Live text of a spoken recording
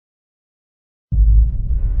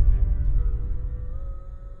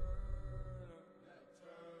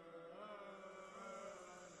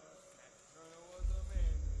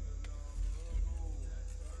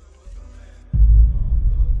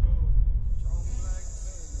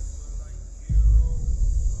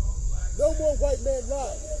more white man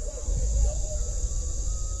lives.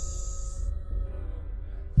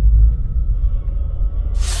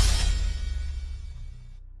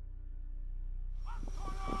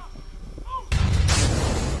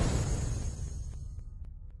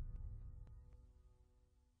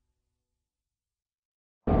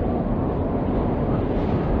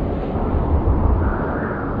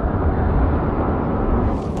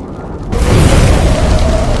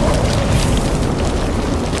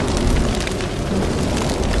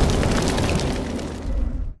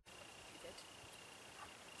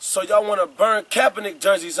 So y'all want to burn Kaepernick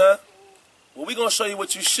jerseys, huh? Well, we're going to show you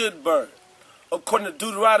what you should burn. According to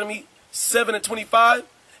Deuteronomy 7:25,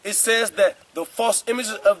 it says that the false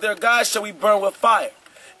images of their gods shall we burn with fire.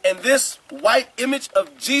 And this white image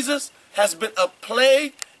of Jesus has been a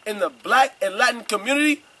plague in the black and Latin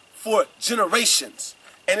community for generations.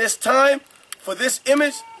 And it's time for this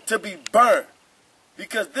image to be burned,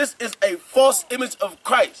 because this is a false image of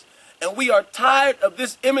Christ. And we are tired of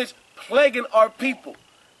this image plaguing our people.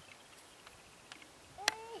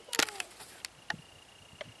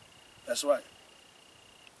 That's right.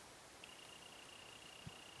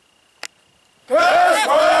 That's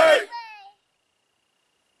right.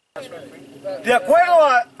 De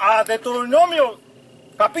acuerdo a Deuteronomio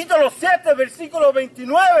capítulo 7 versículo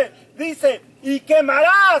 29 dice: y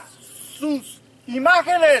quemarás sus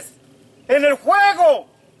imágenes en el fuego,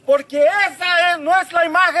 porque esa no es la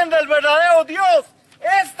imagen del verdadero Dios.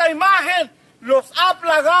 Esta imagen los ha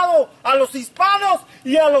plagado a los hispanos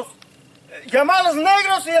y a los llamados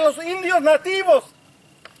negros y a los indios nativos.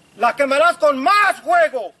 La quemarás con más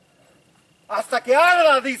fuego hasta que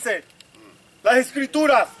arda, dice las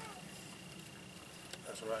escrituras.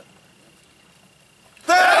 That's right.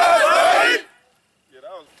 That's right.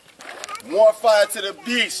 More fire to the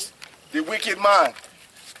beast, the wicked mind.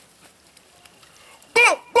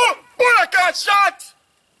 Boom, boom, boom, I got shot.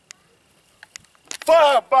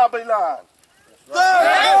 Fire Babylon. That's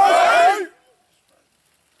right.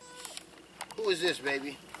 Who is this,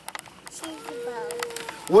 baby? Caesar Bow.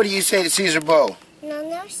 What do you say to Caesar Bow?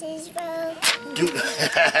 No, Caesar Bow.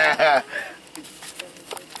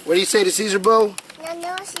 What do you say to Caesar Bow?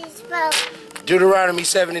 No, Caesar Bow. Deuteronomy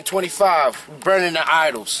 7:25. We're burning the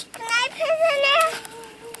idols. Can I put it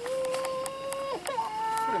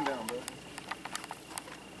Put him down, bro.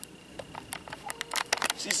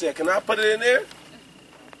 She said, can I put it in there?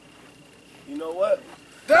 You know what?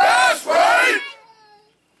 That's right.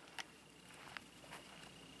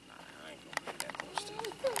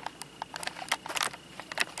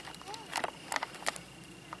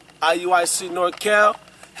 Iuic NorCal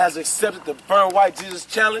has accepted the Burn White Jesus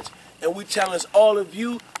Challenge, and we challenge all of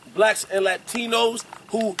you, blacks and Latinos,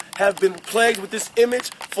 who have been plagued with this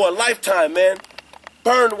image for a lifetime, man.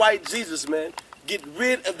 Burn white Jesus, man. Get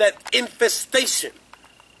rid of that infestation.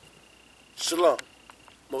 Shalom.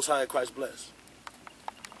 Most High in Christ bless.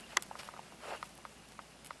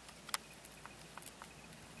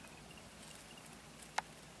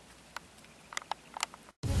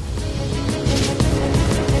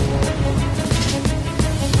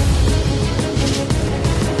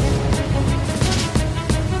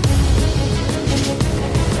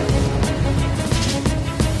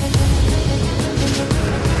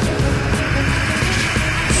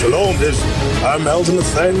 Shalom, Israel. I'm Elder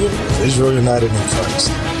Nathaniel of Israel United in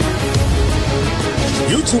Christ.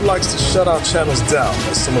 YouTube likes to shut our channels down,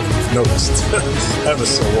 as some of you have noticed, ever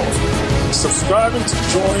so often. Subscribing to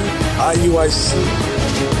join IUIC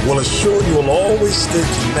will assure you will always stay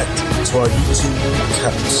connected to our YouTube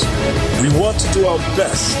accounts. We want to do our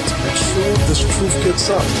best to make sure this truth gets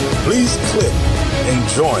out. Please click and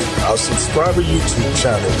join our subscriber YouTube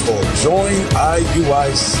channel called Join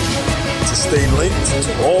IUIC to stay linked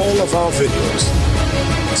to all of our videos.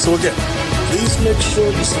 So again, please make sure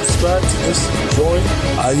you subscribe to this Join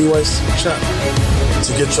IUIC channel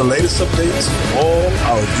to get your latest updates on all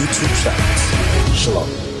our YouTube channels.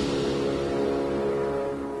 Shalom.